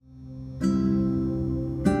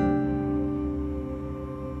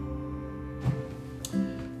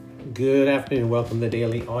Good afternoon. Welcome to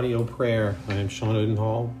Daily Audio Prayer. I am Sean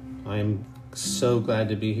Odenhall. I am so glad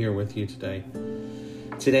to be here with you today.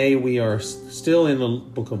 Today we are still in the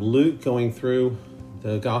book of Luke, going through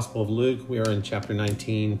the Gospel of Luke. We are in chapter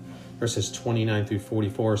 19, verses 29 through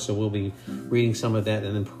 44. So we'll be reading some of that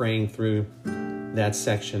and then praying through that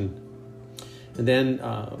section. And then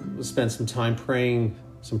we'll spend some time praying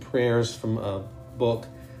some prayers from a book,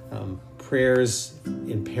 Prayers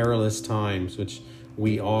in Perilous Times, which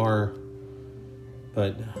we are,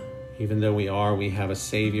 but even though we have a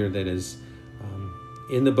Savior that is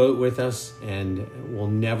in the boat with us and will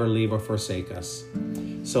never leave or forsake us.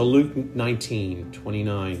 So Luke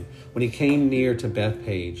 19:29, when he came near to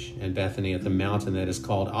Bethpage and Bethany at the mountain that is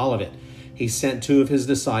called Olivet, he sent two of his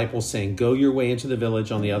disciples, saying, "Go your way into the village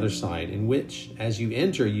on the other side, in which, as you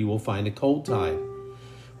enter, you will find a colt tied,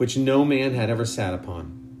 which no man had ever sat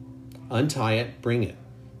upon. Untie it, bring it.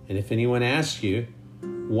 And if anyone asks you,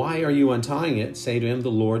 'Why are you untying it?' say to him, 'The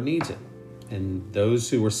Lord needs it.'" And those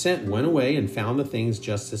who were sent went away and found the things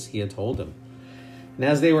just as he had told them. And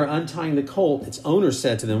as they were untying the colt, its owner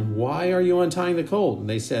said to them, "Why are you untying the colt?" And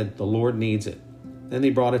they said, "The Lord needs it." Then they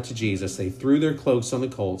brought it to Jesus. They threw their cloaks on the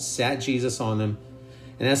colt, sat Jesus on them,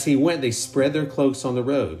 and as he went, they spread their cloaks on the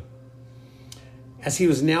road. As he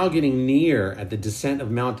was now getting near at the descent of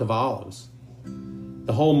Mount of Olives,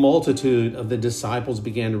 the whole multitude of the disciples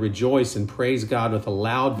began to rejoice and praise God with a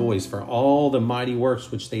loud voice for all the mighty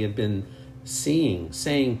works which they had been seeing,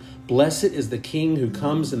 saying, "Blessed is the King who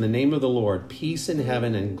comes in the name of the Lord, peace in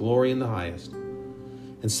heaven and glory in the highest."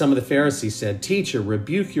 And some of the Pharisees said, "Teacher,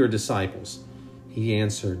 rebuke your disciples." He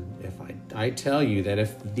answered, "If I tell you that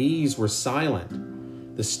if these were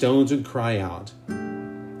silent, the stones would cry out."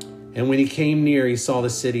 And when he came near, he saw the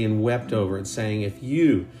city and wept over it, saying, "If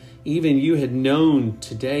you, even you, had known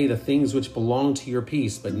today the things which belong to your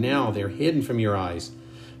peace, but now they're hidden from your eyes.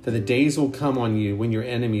 For the days will come on you when your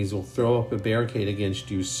enemies will throw up a barricade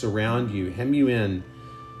against you, surround you, hem you in,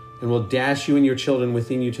 and will dash you and your children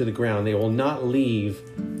within you to the ground. They will not leave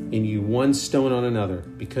in you one stone on another,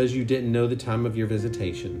 because you didn't know the time of your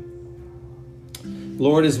visitation."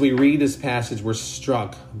 Lord, as we read this passage, we're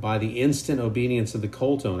struck by the instant obedience of the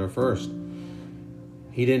colt owner first.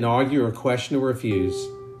 He didn't argue or question or refuse.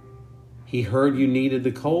 He heard you needed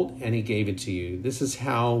the colt and he gave it to you. This is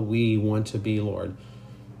how we want to be, Lord.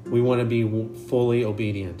 We want to be fully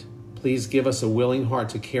obedient. Please give us a willing heart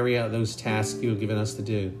to carry out those tasks you have given us to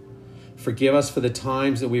do. Forgive us for the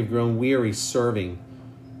times that we've grown weary serving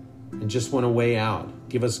and just want to weigh out.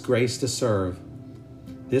 Give us grace to serve.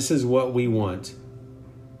 This is what we want.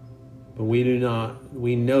 But we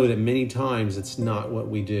know that many times it's not what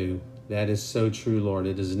we do. That is so true, Lord.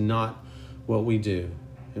 It is not what we do.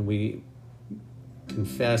 And we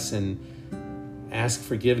confess and ask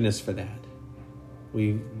forgiveness for that.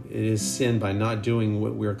 It is sin by not doing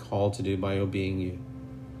what we're called to do, by obeying you.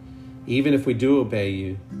 Even if we do obey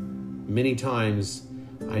you, many times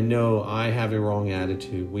I know I have a wrong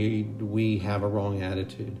attitude. We have a wrong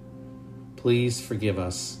attitude. Please forgive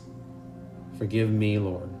us. Forgive me,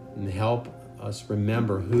 Lord, and help us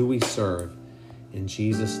remember who we serve. In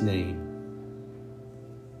Jesus' name.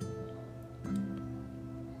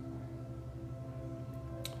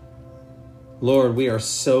 Lord, we are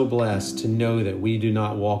so blessed to know that we do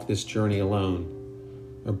not walk this journey alone.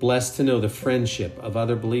 We're blessed to know the friendship of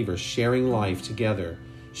other believers, sharing life together,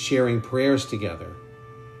 sharing prayers together.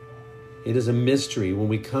 It is a mystery when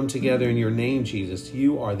we come together in your name, Jesus.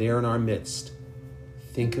 You are there in our midst.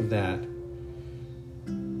 Think of that.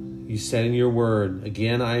 You said in your word,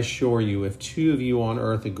 "Again, I assure you, if two of you on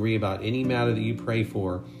earth agree about any matter that you pray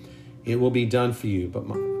for, it will be done for you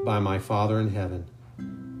by my Father in heaven.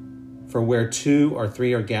 For where two or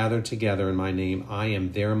three are gathered together in my name, I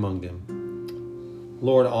am there among them."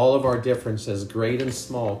 Lord, all of our differences, great and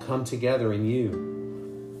small, come together in you.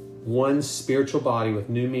 One spiritual body with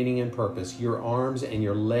new meaning and purpose, your arms and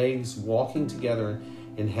your legs walking together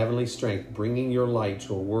in heavenly strength, bringing your light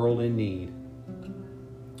to a world in need.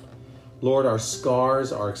 Lord, our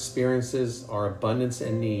scars, our experiences, our abundance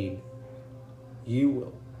and need,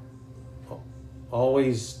 you will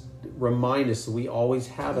always remind us that we always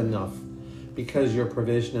have enough because your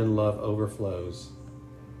provision and love overflows.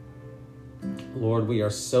 Lord, we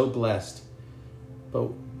are so blessed,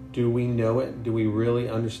 but do we know it? Do we really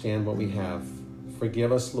understand what we have?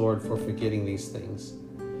 Forgive us, Lord, for forgetting these things.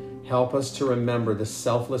 Help us to remember the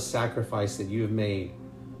selfless sacrifice that you have made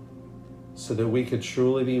so that we could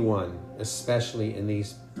truly be one, especially in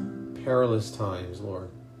these perilous times, Lord.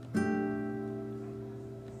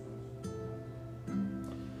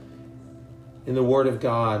 In the Word of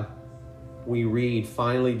God, we read,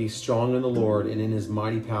 finally be strong in the Lord and in his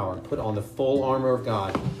mighty power. Put on the full armor of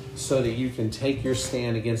God so that you can take your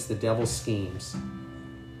stand against the devil's schemes.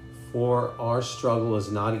 For our struggle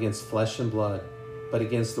is not against flesh and blood, but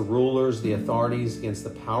against the rulers, the authorities, against the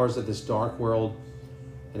powers of this dark world,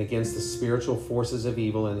 and against the spiritual forces of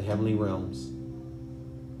evil in the heavenly realms.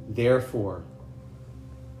 Therefore,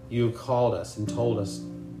 you have called us and told us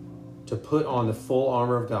to put on the full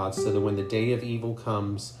armor of God so that when the day of evil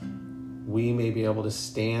comes, we may be able to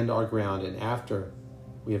stand our ground, and after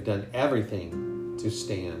we have done everything, to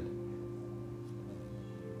stand.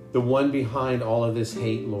 The one behind all of this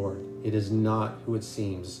hate, Lord, it is not who it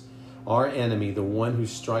seems. Our enemy, the one who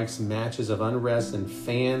strikes matches of unrest and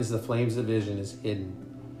fans the flames of division, is hidden.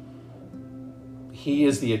 He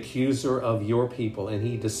is the accuser of your people, and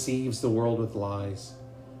he deceives the world with lies.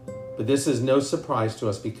 But this is no surprise to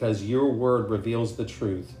us, because your word reveals the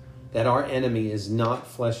truth, that our enemy is not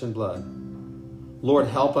flesh and blood. Lord,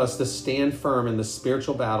 help us to stand firm in the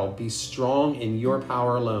spiritual battle. Be strong in your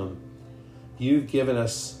power alone. You've given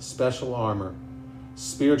us special armor,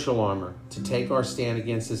 spiritual armor, to take our stand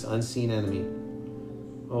against this unseen enemy.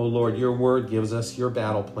 Oh Lord, your word gives us your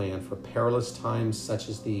battle plan for perilous times such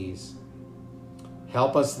as these.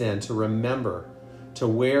 Help us then to remember to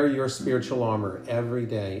wear your spiritual armor every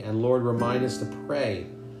day. And Lord, remind us to pray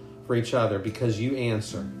for each other, because you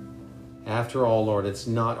answer. After all, Lord, it's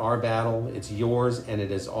not our battle, it's yours, and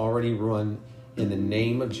it is already won in the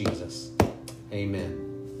name of Jesus. Amen.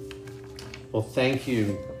 Well, thank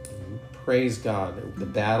you. Praise God that the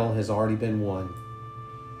battle has already been won.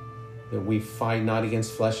 That we fight not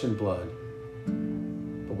against flesh and blood,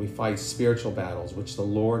 but we fight spiritual battles, which the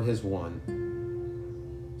Lord has won.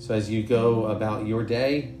 So as you go about your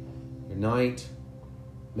day, your night,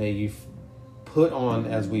 may you put on,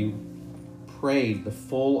 as we prayed, the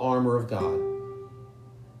full armor of God.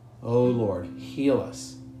 Oh Lord, heal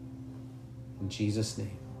us. In Jesus'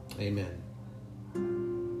 name, amen.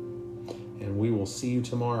 And we will see you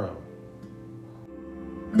tomorrow.